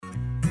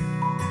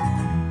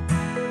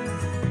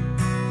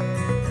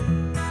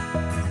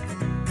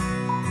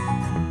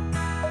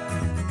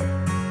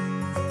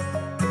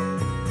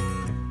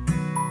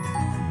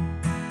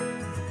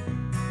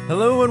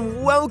Hello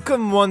and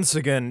welcome once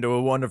again to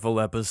a wonderful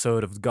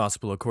episode of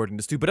Gospel According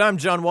to Stupid. I'm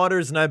John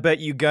Waters, and I bet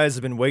you guys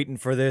have been waiting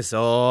for this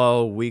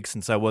all week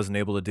since I wasn't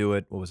able to do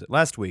it. What was it,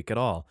 last week at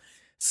all?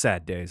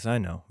 Sad days, I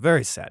know,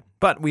 very sad.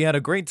 But we had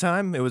a great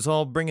time. It was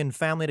all bringing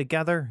family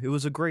together. It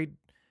was a good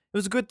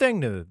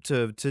thing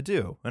to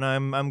do, and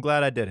I'm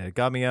glad I did it. It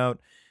got me out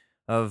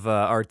of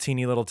our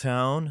teeny little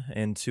town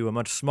into a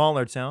much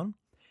smaller town,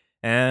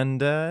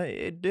 and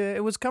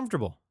it was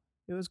comfortable.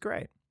 It was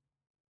great.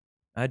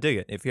 I dig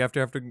it. If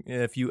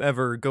you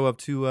ever go up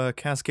to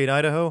Cascade,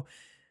 Idaho,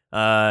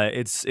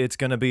 it's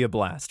gonna be a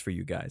blast for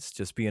you guys.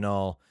 Just being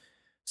all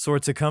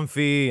sorts of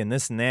comfy and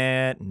this and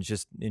that, and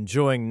just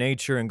enjoying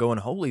nature and going,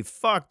 holy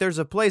fuck, there's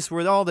a place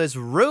with all this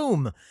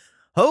room.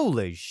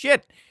 Holy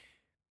shit.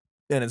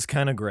 And it's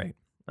kind of great.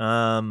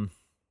 Honestly,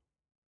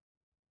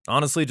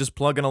 just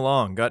plugging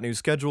along. Got new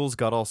schedules,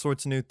 got all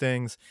sorts of new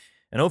things,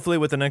 and hopefully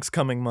with the next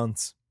coming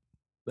months,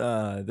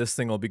 this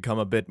thing will become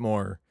a bit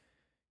more,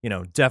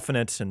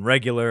 definite and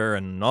regular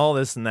and all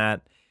this and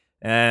that,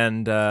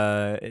 and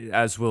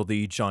as will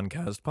the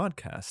Johncast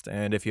podcast.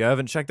 And if you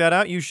haven't checked that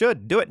out, you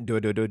should do it. Do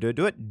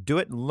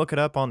it. Look it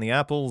up on the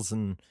apples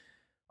and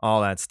all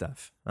that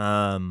stuff.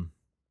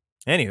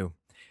 Anywho,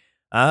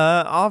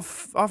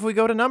 off we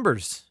go to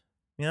numbers.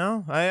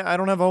 I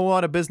don't have a whole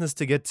lot of business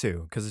to get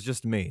to because it's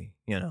just me.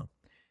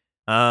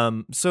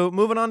 So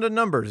moving on to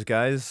numbers,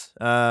 guys.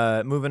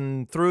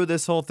 Moving through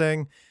this whole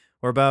thing.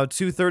 We're about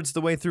 2/3 of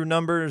the way through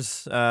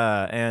numbers,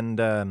 and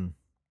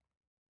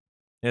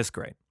it's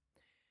great.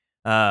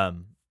 So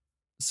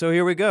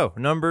here we go.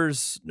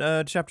 Numbers,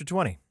 chapter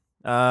 20.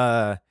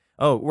 Oh,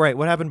 right.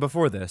 What happened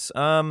before this?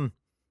 God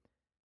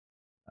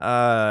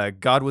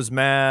was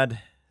mad.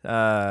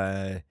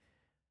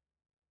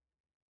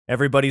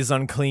 Everybody's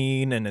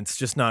unclean, and it's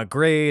just not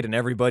great, and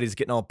everybody's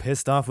getting all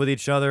pissed off with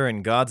each other,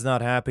 and God's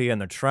not happy, and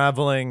they're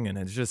traveling, and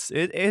it's just,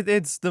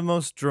 it's the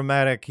most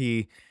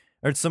dramatic-y,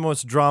 or it's the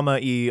most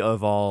drama-y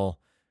of all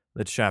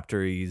the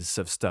chapter-ys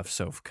of stuff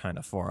so kind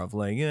of far of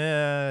like,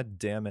 yeah,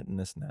 damn it, and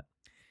this and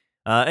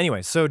that.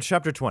 Anyway, so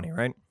chapter 20,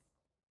 right?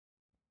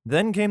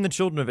 Then came the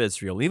children of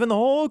Israel, even the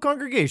whole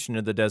congregation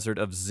in the desert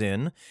of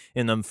Zin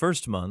in the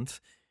first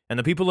month, and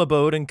the people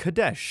abode in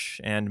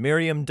Kadesh, and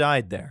Miriam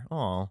died there,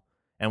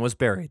 and was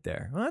buried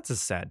there. Well, that's a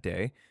sad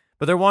day.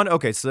 But they're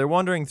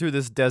wandering through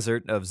this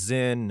desert of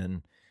Zin,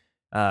 and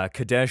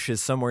Kadesh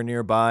is somewhere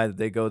nearby.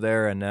 They go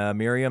there, and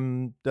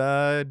Miriam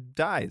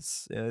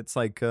dies. It's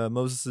like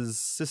Moses'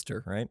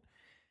 sister, right?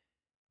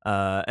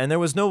 And there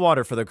was no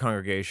water for their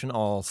congregation,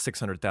 all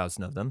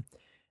 600,000 of them.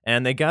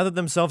 And they gathered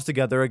themselves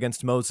together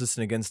against Moses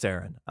and against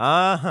Aaron.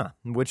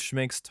 Which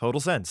makes total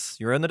sense.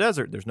 You're in the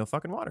desert. There's no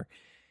fucking water.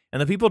 And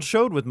the people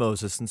showed with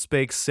Moses and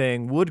spake,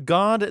 saying, Would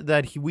God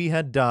that we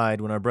had died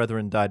when our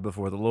brethren died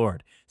before the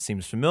Lord.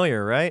 Seems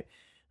familiar, right?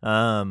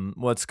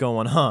 What's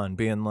going on?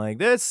 Being like,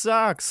 this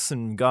sucks.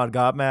 And God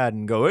got mad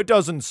and go, it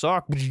doesn't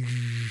suck.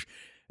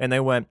 And they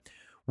went,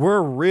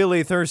 we're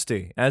really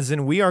thirsty, as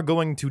in we are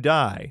going to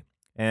die.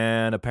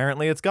 And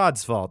apparently it's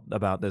God's fault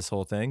about this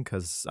whole thing,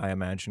 because I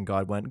imagine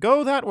God went,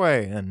 go that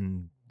way.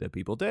 And the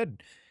people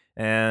did.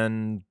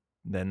 And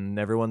then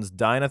everyone's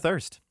dying of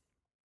thirst.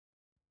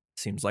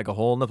 Seems like a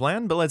hole in the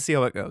plan, but let's see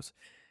how it goes.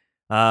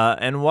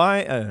 And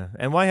why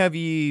have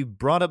ye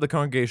brought up the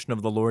congregation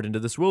of the Lord into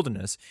this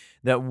wilderness,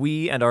 that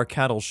we and our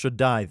cattle should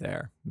die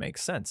there?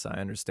 Makes sense, I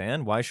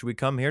understand. Why should we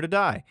come here to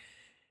die?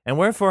 And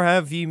wherefore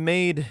have ye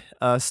made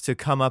us to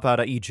come up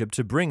out of Egypt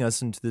to bring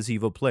us into this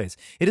evil place?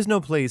 It is no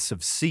place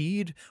of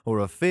seed, or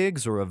of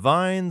figs, or of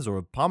vines, or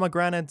of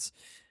pomegranates.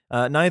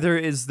 Neither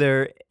is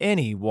there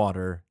any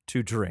water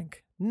to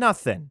drink.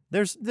 Nothing.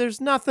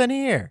 There's nothing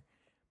here.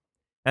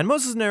 And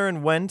Moses and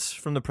Aaron went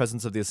from the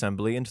presence of the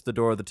assembly into the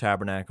door of the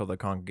tabernacle of the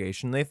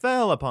congregation. They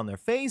fell upon their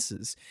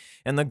faces,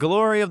 and the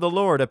glory of the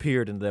Lord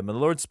appeared unto them. And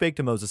the Lord spake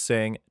to Moses,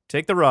 saying,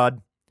 Take the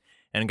rod,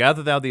 and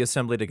gather thou the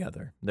assembly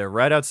together. They're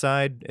right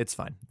outside, it's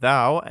fine.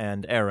 Thou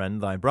and Aaron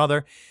thy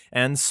brother,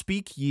 and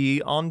speak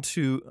ye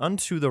unto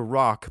the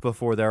rock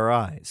before their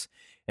eyes,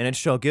 and it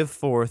shall give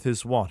forth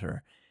his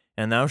water.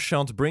 And thou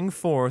shalt bring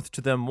forth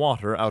to them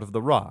water out of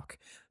the rock.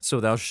 So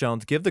thou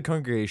shalt give the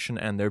congregation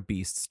and their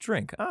beasts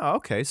drink. Oh,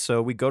 okay,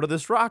 so we go to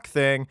this rock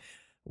thing,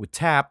 we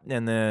tap,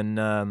 and then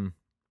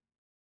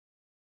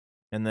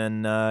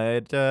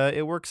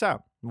it works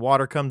out.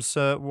 Water comes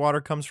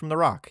from the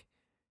rock,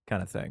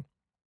 kind of thing.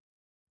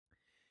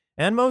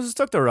 And Moses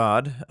took the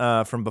rod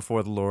from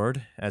before the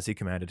Lord, as he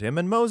commanded him,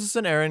 and Moses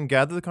and Aaron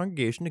gathered the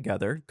congregation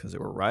together, because they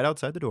were right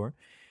outside the door,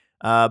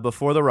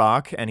 before the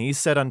rock, and he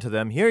said unto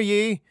them, Hear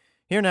ye,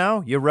 hear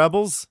now, ye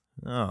rebels.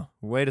 Oh,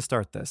 way to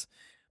start this.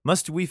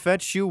 Must we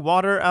fetch you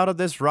water out of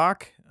this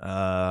rock?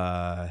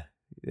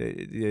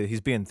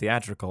 He's being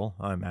theatrical,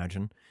 I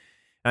imagine.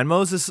 And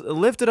Moses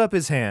lifted up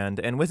his hand,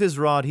 and with his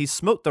rod he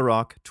smote the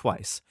rock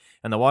twice.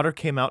 And the water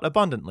came out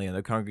abundantly, and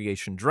the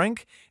congregation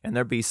drank, and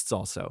their beasts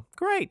also.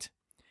 Great.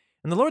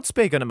 And the Lord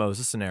spake unto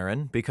Moses and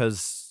Aaron,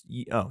 because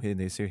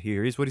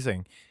here's what he's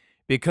saying.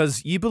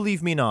 Because ye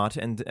believe me not,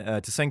 and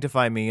to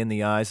sanctify me in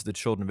the eyes of the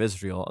children of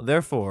Israel,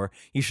 therefore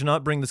ye shall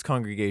not bring this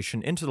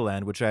congregation into the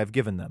land which I have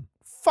given them.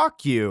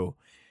 Fuck you!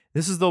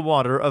 This is the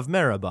water of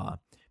Meribah,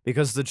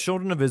 because the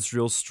children of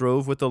Israel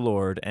strove with the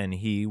Lord, and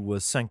he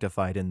was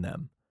sanctified in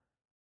them.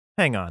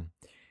 Hang on.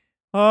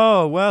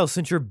 Oh, well,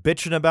 since you're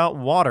bitching about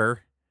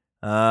water,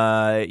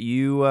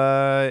 you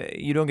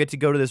don't get to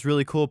go to this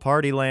really cool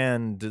party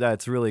land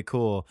that's really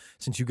cool.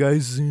 Since you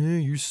guys,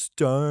 you're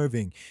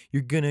starving.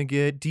 You're gonna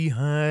get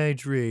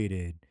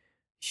dehydrated.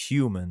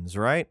 Humans,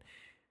 right?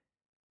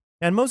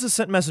 And Moses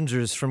sent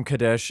messengers from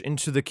Kadesh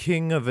into the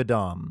king of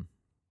Edom.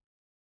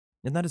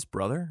 Isn't that his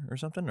brother or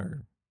something?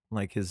 Or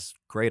like his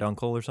great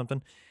uncle or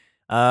something?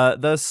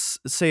 Thus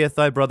saith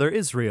thy brother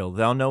Israel,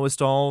 thou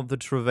knowest all the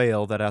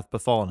travail that hath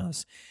befallen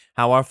us,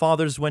 how our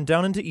fathers went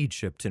down into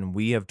Egypt, and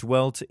we have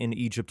dwelt in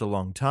Egypt a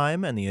long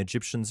time, and the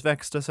Egyptians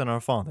vexed us and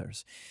our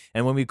fathers.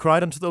 And when we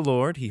cried unto the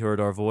Lord, he heard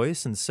our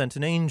voice, and sent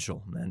an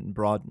angel, and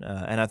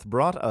hath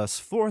brought us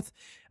forth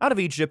out of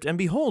Egypt, and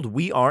behold,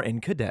 we are in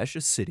Kadesh,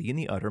 a city in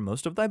the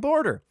uttermost of thy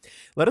border.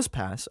 Let us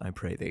pass, I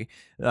pray thee,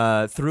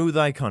 through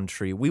thy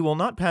country. We will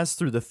not pass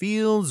through the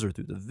fields or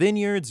through the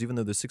vineyards, even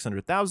though there's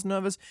 600,000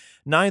 of us,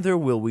 neither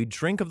will we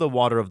drink of the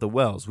water of the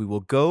wells. We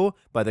will go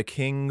by the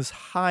king's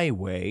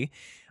highway.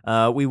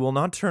 We will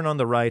not turn on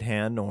the right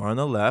hand nor on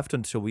the left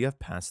until we have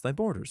passed thy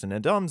borders. And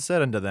Edom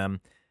said unto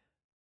them,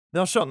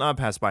 thou shalt not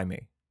pass by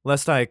me,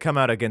 lest I come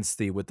out against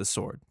thee with the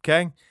sword.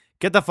 Okay?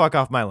 Get the fuck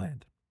off my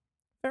land.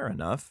 Fair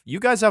enough. You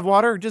guys have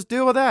water, just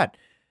deal with that.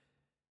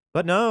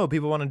 But no,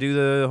 people want to do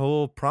the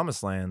whole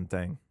promised land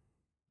thing.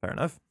 Fair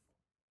enough.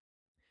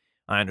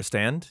 I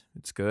understand.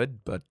 It's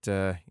good, but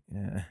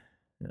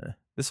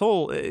this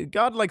whole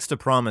God likes to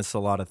promise a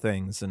lot of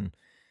things and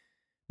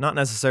not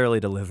necessarily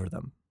deliver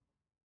them,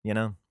 you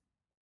know?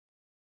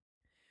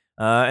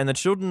 And the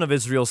children of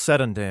Israel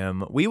said unto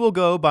him, we will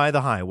go by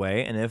the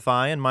highway, and if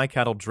I and my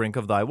cattle drink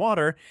of thy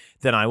water,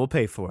 then I will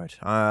pay for it.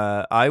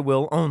 I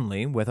will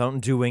only, without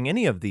doing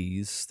any of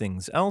these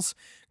things else,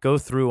 go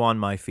through on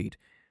my feet.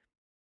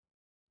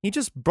 He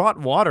just brought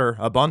water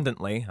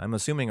abundantly, I'm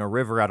assuming a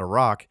river out of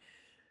rock.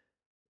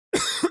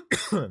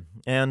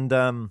 And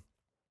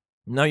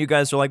now you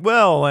guys are like,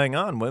 well, hang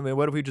on,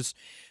 what if we just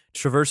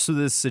traverse through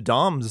this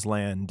Edom's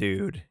land,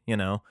 dude, you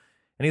know?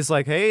 And he's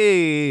like,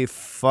 hey,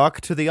 fuck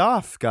to the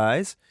off,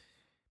 guys.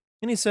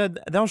 And he said,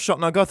 thou shalt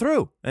not go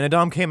through. And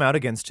Edom came out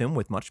against him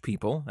with much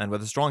people, and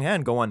with a strong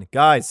hand, going,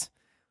 guys,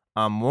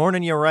 I'm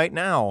warning you right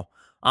now,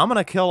 I'm going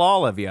to kill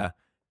all of you.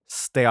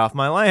 Stay off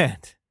my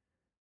land.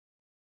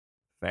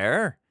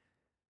 Fair.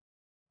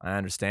 I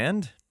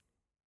understand.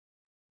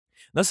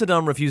 Thus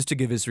Edom refused to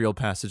give Israel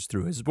passage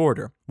through his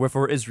border,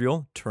 wherefore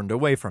Israel turned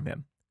away from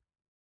him.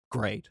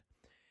 Great.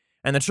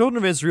 And the children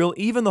of Israel,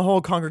 even the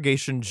whole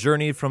congregation,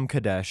 journeyed from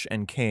Kadesh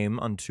and came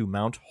unto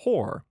Mount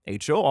Hor,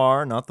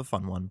 H-O-R, not the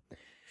fun one.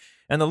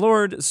 And the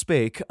Lord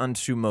spake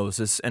unto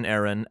Moses and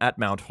Aaron at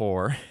Mount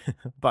Hor,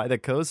 by the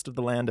coast of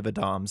the land of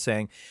Edom,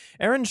 saying,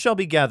 Aaron shall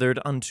be gathered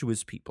unto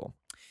his people.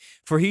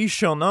 For he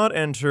shall not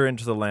enter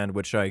into the land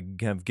which I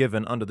have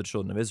given unto the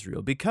children of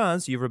Israel,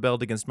 because ye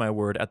rebelled against my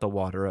word at the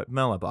water at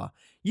Meribah.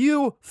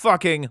 You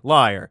fucking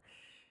liar!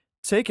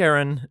 Take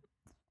Aaron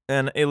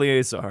and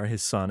Eleazar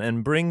his son,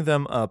 and bring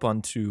them up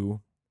unto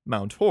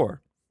Mount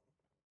Hor.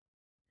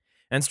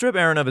 And strip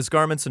Aaron of his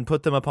garments, and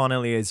put them upon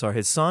Eleazar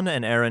his son,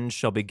 and Aaron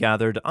shall be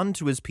gathered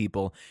unto his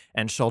people,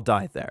 and shall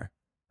die there.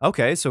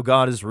 Okay, so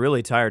God is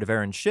really tired of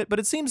Aaron's shit, but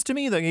it seems to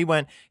me that he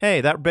went, hey,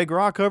 that big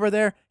rock over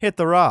there, hit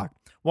the rock.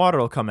 Water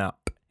will come out.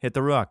 Hit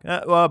the rock.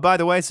 Well, by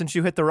the way, since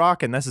you hit the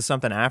rock, and this is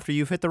something after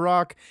you've hit the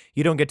rock,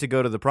 you don't get to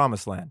go to the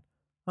promised land.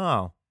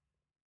 Oh.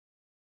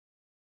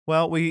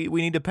 Well, we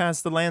need to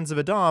pass the lands of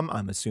Edom,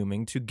 I'm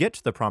assuming, to get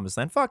to the promised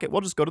land. Fuck it,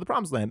 we'll just go to the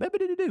promised land.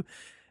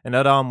 And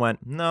Edom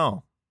went,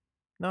 no.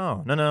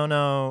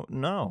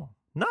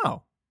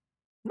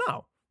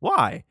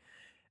 Why?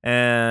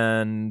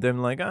 And they're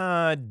like,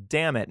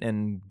 damn it.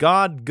 And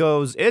God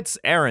goes, it's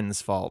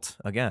Aaron's fault.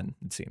 Again,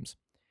 it seems.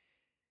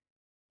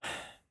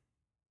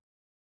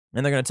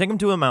 And they're going to take him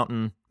to a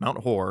mountain, Mount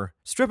Hor,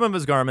 strip him of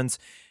his garments,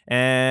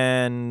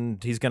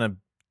 and he's going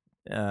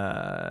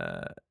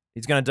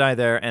to die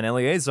there, and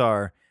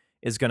Eleazar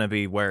is going to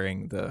be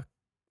wearing the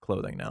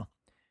clothing now.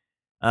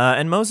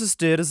 And Moses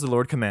did as the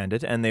Lord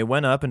commanded, and they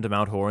went up into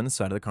Mount Hor in the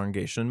sight of the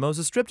congregation. And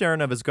Moses stripped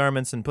Aaron of his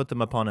garments and put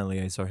them upon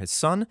Eleazar his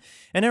son.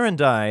 And Aaron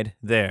died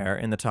there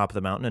in the top of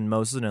the mountain, and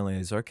Moses and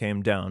Eleazar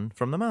came down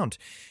from the mount.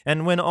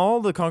 And when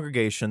all the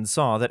congregation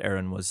saw that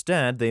Aaron was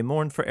dead, they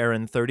mourned for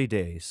Aaron 30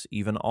 days,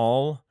 even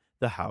all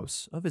the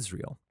house of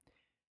Israel.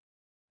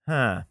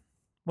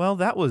 Well,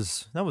 that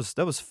was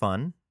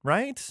fun,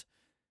 right?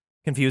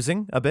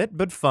 Confusing a bit,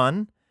 but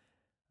fun.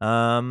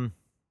 I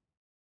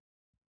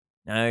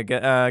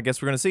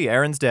guess we're going to see.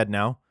 Aaron's dead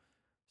now.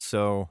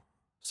 So,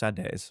 sad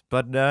days.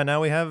 But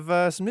now we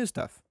have some new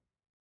stuff.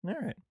 All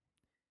right.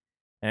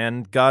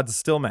 And God's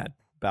still mad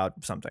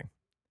about something.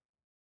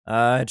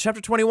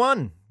 Chapter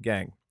 21,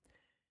 gang.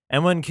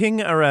 And when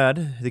King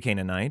Arad the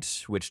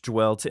Canaanite, which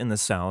dwelt in the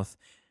south,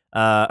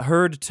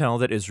 heard tell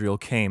that Israel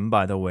came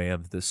by the way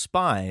of the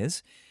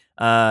spies.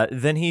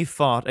 Then he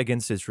fought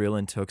against Israel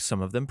and took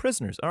some of them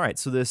prisoners. All right,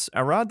 so this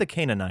Arad the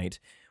Canaanite,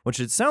 which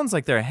it sounds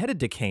like they're headed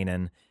to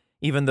Canaan,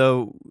 even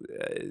though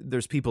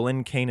there's people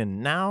in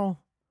Canaan now.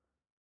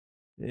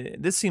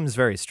 This seems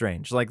very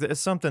strange. Like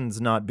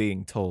something's not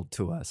being told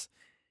to us.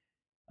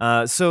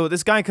 So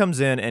this guy comes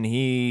in and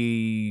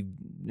he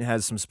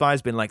has some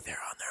spies been like, they're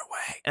on their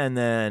way. And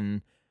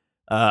then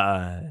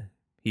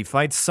he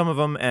fights some of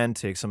them and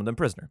takes some of them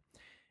prisoner.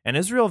 And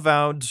Israel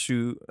vowed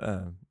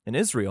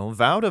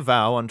a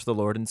vow unto the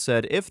Lord and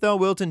said, if thou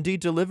wilt indeed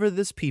deliver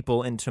this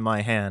people into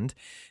my hand,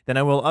 then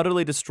I will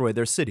utterly destroy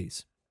their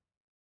cities.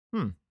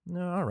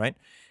 All right.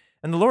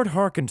 And the Lord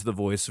hearkened to the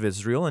voice of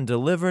Israel and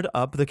delivered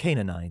up the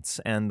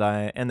Canaanites, and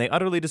they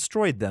utterly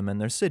destroyed them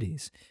and their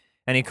cities.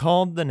 And he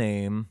called the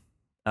name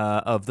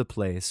of the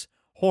place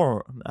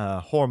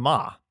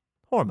Hormah.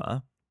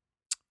 Hormah,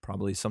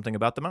 probably something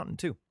about the mountain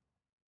too.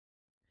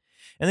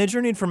 And they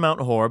journeyed from Mount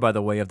Hor by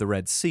the way of the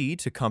Red Sea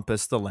to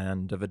compass the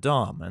land of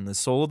Edom, and the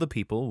soul of the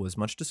people was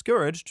much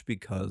discouraged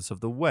because of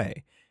the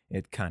way.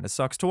 It kind of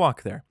sucks to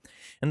walk there.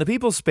 And the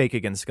people spake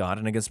against God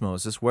and against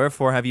Moses,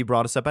 wherefore have ye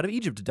brought us up out of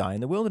Egypt to die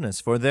in the wilderness?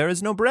 For there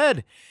is no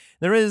bread,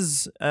 neither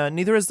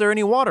is there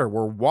any water.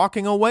 We're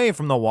walking away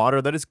from the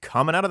water that is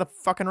coming out of the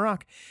fucking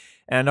rock.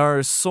 And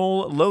our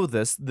soul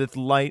loatheth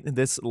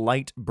this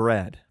light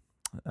bread.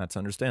 That's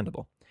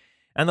understandable.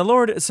 And the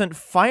Lord sent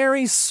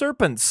fiery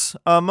serpents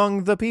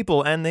among the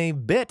people, and they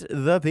bit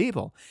the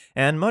people,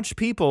 and much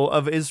people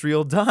of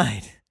Israel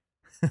died.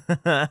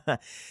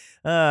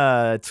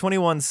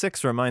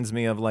 21:6 reminds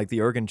me of like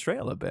the Oregon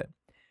Trail a bit.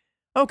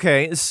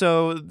 Okay,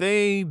 so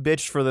they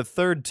bitch for the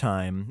third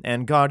time,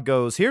 and God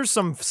goes, here's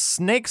some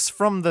snakes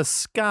from the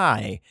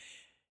sky.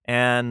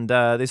 And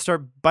they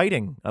start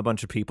biting a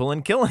bunch of people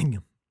and killing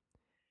them.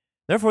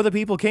 Therefore the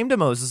people came to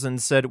Moses and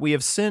said, we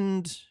have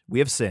sinned,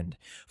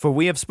 for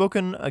we have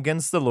spoken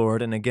against the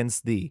Lord and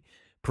against thee.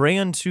 Pray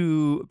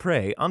unto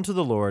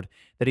the Lord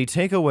that he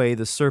take away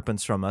the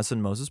serpents from us.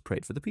 And Moses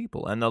prayed for the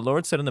people. And the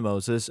Lord said unto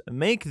Moses,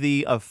 make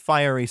thee a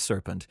fiery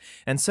serpent,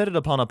 and set it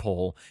upon a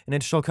pole, and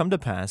it shall come to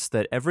pass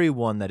that every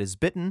one that is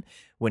bitten,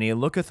 when he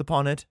looketh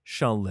upon it,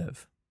 shall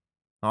live.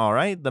 All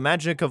right, the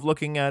magic of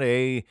looking at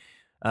a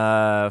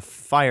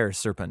fire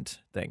serpent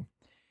thing.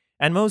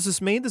 And Moses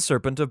made the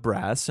serpent of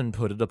brass and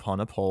put it upon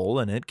a pole,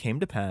 and it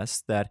came to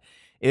pass that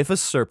if a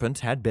serpent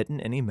had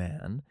bitten any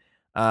man,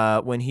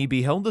 when he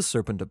beheld the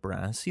serpent of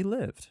brass, he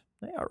lived.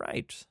 All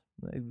right,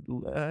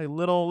 a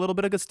little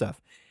bit of good stuff.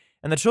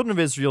 And the children of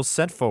Israel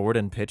set forward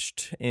and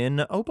pitched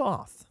in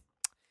Oboth.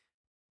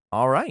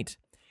 All right,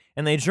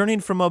 and they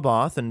journeyed from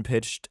Oboth and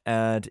pitched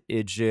at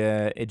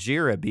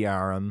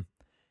Ejirabearim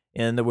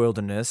in the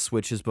wilderness,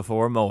 which is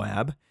before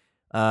Moab,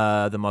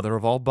 the mother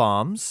of all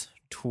bombs,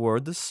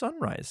 toward the sun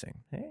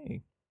rising.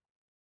 Hey.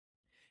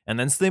 And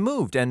thence they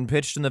moved and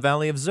pitched in the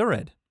valley of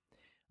Zered.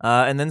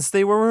 And thence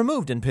they were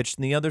removed and pitched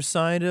in the other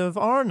side of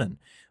Arnon,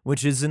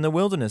 which is in the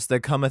wilderness that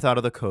cometh out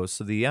of the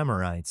coast of the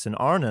Amorites. And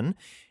Arnon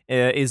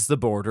is the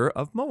border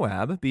of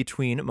Moab,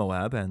 between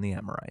Moab and the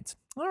Amorites.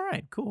 All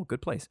right, cool,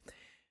 good place.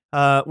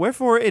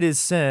 Wherefore it is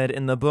said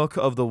in the book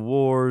of the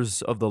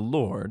wars of the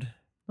Lord.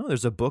 Oh,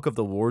 there's a book of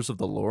the wars of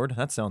the Lord?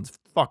 That sounds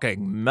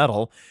fucking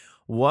metal.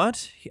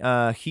 What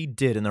he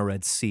did in the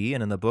Red Sea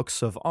and in the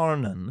books of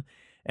Arnon,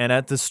 and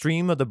at the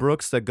stream of the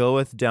brooks that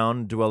goeth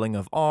down dwelling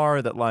of Ar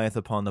that lieth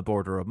upon the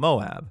border of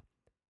Moab.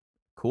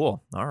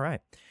 Cool. All right.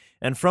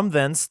 And from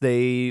thence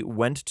they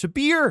went to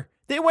Beer.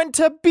 They went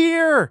to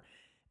Beer.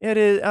 It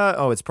is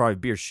it's probably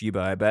Beersheba,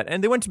 I bet.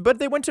 And they went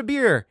to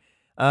Beer.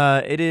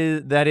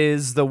 That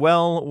is the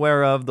well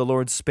whereof the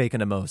Lord spake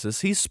unto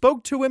Moses. He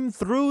spoke to him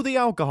through the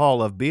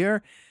alcohol of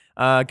beer.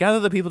 Gather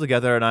the people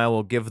together, and I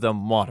will give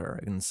them water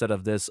instead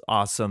of this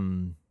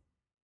awesome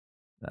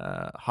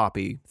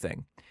hoppy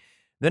thing.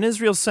 Then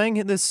Israel sang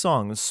this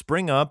song,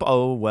 Spring up,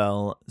 O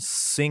well,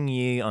 sing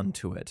ye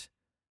unto it.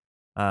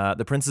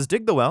 The princes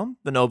digged the well,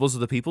 the nobles of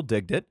the people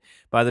digged it,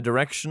 by the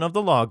direction of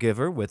the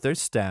lawgiver with their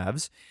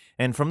staves,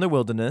 and from the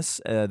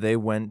wilderness they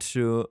went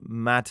to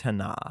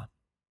Mattanah.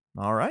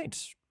 All right,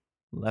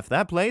 left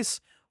that place,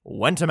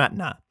 went to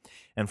Mattanah,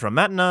 and from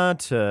Mattanah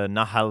to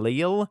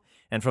Nahaliel,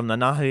 and from the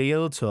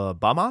Nahaliel to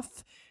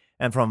Bamoth,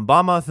 and from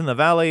Bamoth in the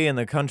valley in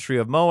the country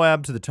of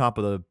Moab to the top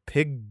of the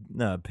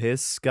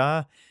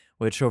Pisgah,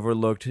 which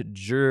overlooked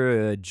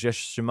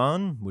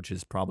Jeshimon, which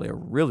is probably a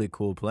really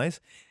cool place.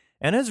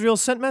 And Israel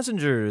sent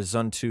messengers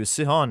unto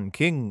Sihon,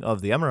 king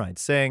of the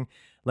Amorites, saying,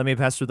 Let me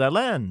pass through thy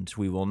land.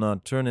 We will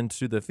not turn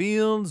into the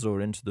fields or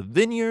into the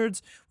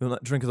vineyards. We will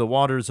not drink of the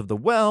waters of the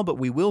well, but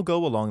we will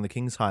go along the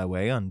king's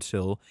highway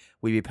until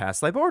we be past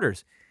thy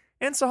borders.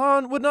 And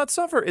Sihon would not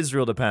suffer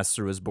Israel to pass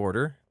through his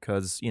border,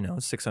 because,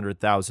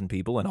 600,000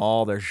 people and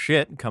all their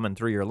shit coming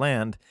through your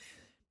land.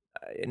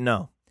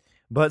 No.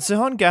 But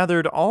Sihon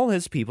gathered all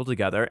his people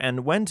together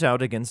and went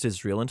out against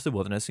Israel into the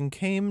wilderness and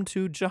came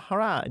to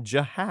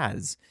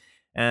Jahaz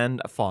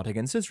and fought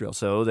against Israel.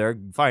 So they're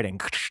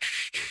fighting.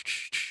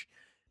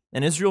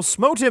 And Israel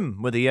smote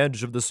him with the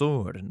edge of the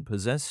sword, and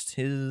possessed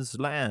his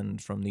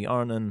land from the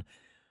Arnon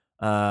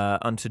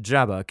unto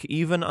Jabbok,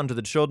 even unto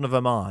the children of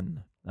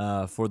Ammon,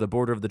 for the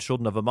border of the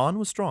children of Ammon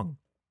was strong.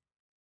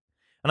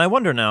 And I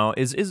wonder now,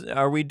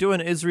 are we doing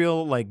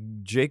Israel like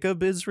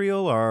Jacob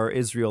Israel, or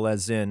Israel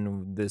as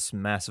in this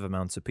massive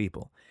amounts of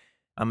people?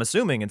 I'm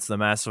assuming it's the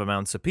massive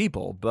amounts of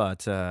people,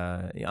 but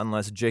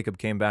unless Jacob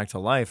came back to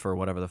life or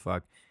whatever the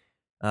fuck,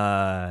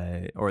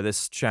 or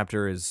this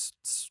chapter is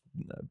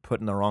put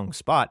in the wrong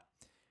spot,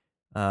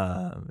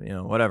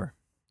 whatever.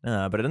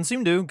 But it doesn't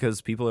seem to,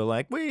 because people are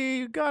like,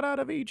 we got out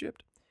of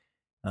Egypt,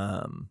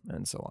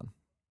 and so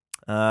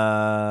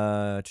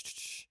on.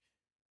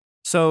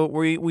 So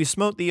we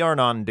smote the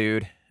Arnon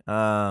dude,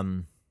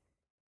 and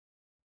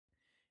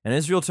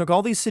Israel took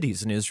all these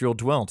cities, and Israel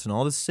dwelt in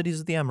all the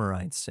cities of the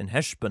Amorites, in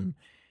Heshbon,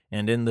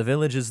 and in the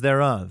villages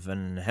thereof.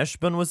 And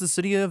Heshbon was the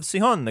city of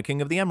Sihon, the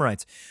king of the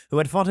Amorites, who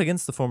had fought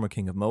against the former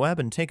king of Moab,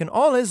 and taken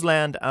all his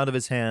land out of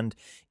his hand,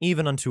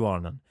 even unto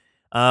Arnon.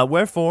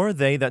 Wherefore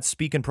they that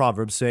speak in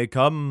Proverbs say,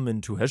 Come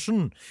into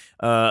Heshbon,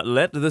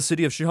 let the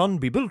city of Sihon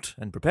be built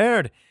and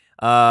prepared.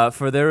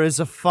 For there is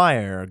a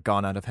fire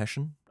gone out of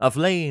Heshbon, a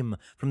flame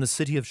from the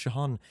city of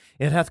Sihon.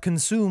 It hath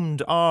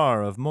consumed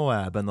Ar of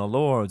Moab, and the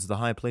lords, the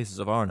high places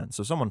of Arnon.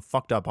 So someone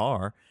fucked up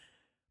Ar.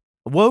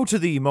 Woe to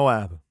thee,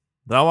 Moab!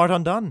 Thou art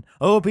undone.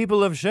 O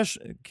people of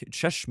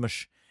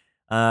Sheshmash!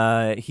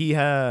 He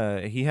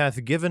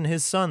hath given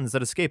his sons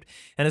that escaped,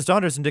 and his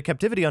daughters into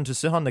captivity unto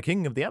Sihon, the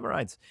king of the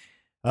Amorites.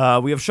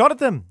 We have shot at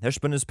them.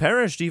 Heshbon is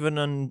perished, even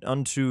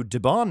unto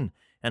Dibon.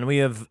 And we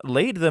have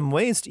laid them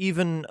waste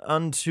even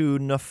unto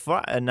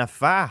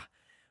Naphah,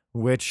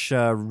 which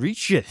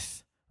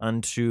reacheth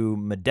unto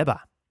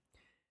Medeba.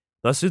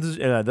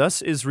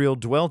 Thus Israel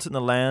dwelt in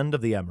the land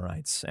of the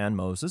Amorites, and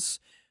Moses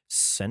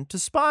sent to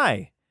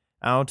spy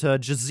out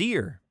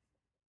Jazeer.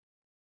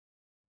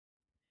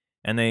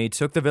 And they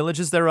took the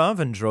villages thereof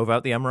and drove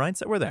out the Amorites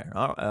that were there.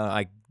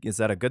 Is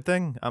that a good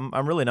thing?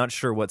 I'm really not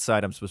sure what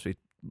side I'm supposed to be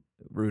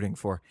rooting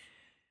for.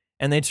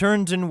 And they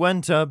turned and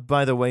went up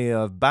by the way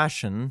of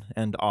Bashan,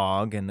 and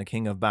Og, and the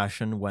king of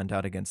Bashan went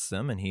out against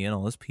them, and he and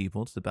all his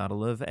people to the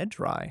battle of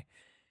Edrei.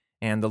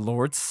 And the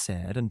Lord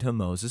said unto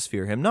Moses,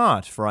 Fear him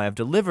not, for I have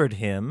delivered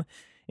him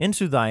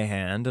into thy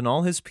hand, and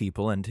all his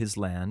people and his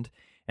land,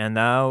 and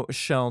thou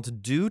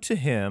shalt do to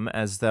him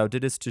as thou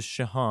didst to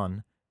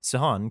Sihon,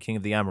 king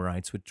of the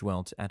Amorites, which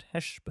dwelt at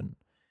Heshbon.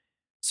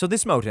 So they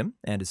smote him,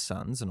 and his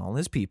sons, and all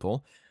his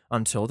people,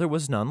 until there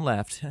was none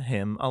left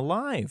him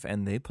alive,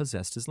 and they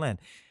possessed his land.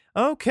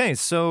 Okay,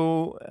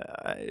 so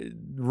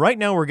right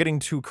now we're getting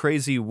to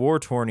crazy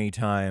war-torny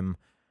time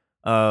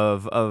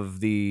of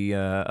the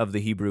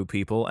Hebrew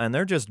people, and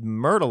they're just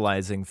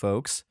myrtleizing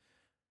folks,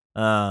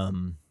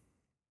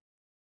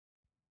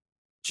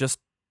 just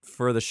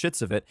for the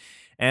shits of it,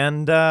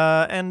 and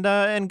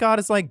God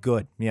is like,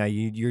 good, yeah,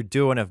 you're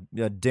doing a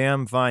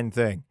damn fine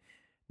thing.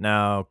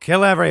 Now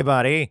kill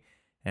everybody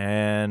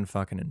and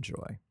fucking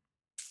enjoy.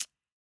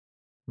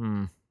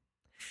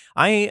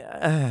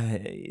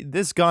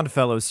 This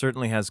Godfellow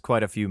certainly has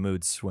quite a few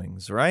mood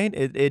swings, right?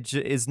 It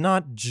is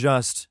not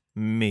just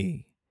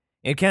me.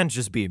 It can't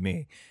just be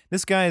me.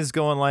 This guy is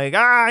going like,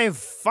 I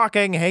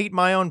fucking hate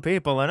my own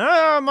people, and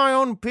my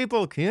own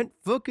people can't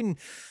fucking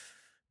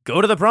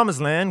go to the promised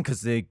land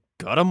because they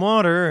got 'em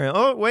water.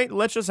 Oh, wait,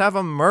 let's just have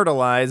 'em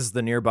myrtleize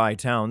the nearby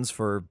towns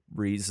for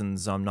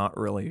reasons I'm not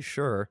really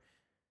sure.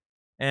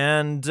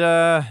 And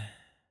I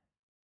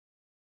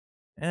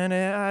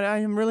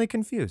am really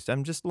confused.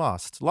 I'm just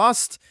lost.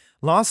 Lost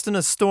in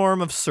a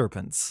storm of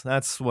serpents.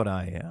 That's what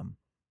I am.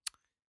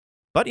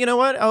 But you know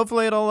what?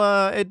 Hopefully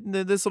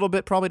this little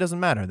bit probably doesn't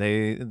matter.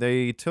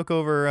 They took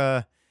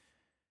over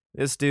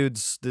this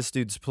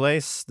dude's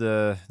place.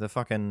 The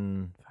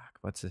fucking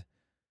what's it?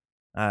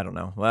 I don't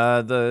know.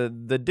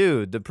 The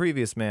dude, the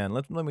previous man.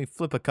 Let me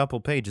flip a couple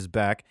pages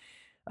back.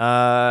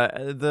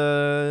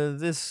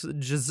 This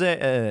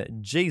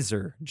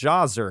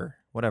Jazer,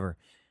 whatever.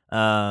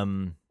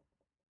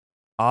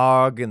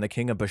 Og and the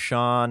king of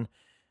Bashan,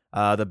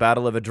 the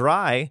battle of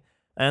Edrei,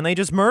 and they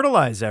just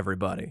myrtleize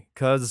everybody,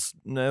 because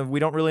we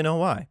don't really know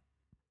why.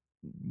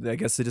 I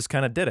guess they just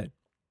kind of did it.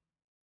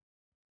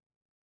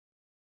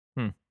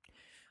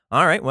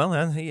 All right, well,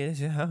 it's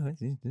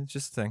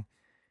just a thing.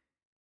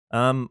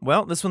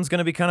 Well, this one's going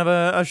to be kind of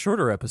a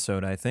shorter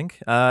episode, I think.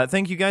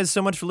 Thank you guys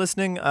so much for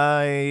listening.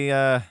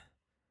 I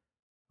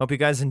hope you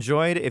guys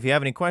enjoyed. If you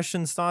have any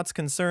questions, thoughts,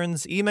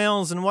 concerns,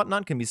 emails, and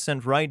whatnot can be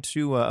sent right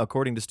to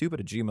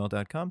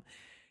accordingtostupid@gmail.com.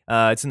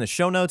 It's in the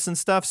show notes and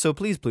stuff, so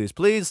please, please,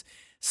 please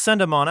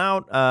send them on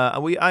out.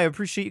 I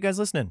appreciate you guys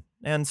listening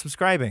and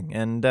subscribing,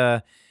 and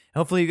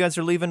hopefully you guys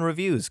are leaving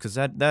reviews, because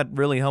that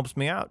really helps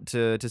me out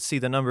to see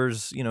the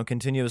numbers,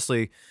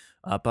 continuously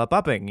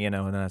upping,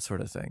 and that sort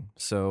of thing.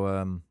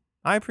 So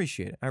I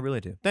appreciate it. I really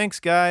do.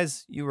 Thanks,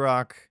 guys. You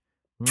rock.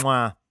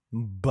 Mwah.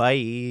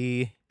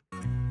 Bye.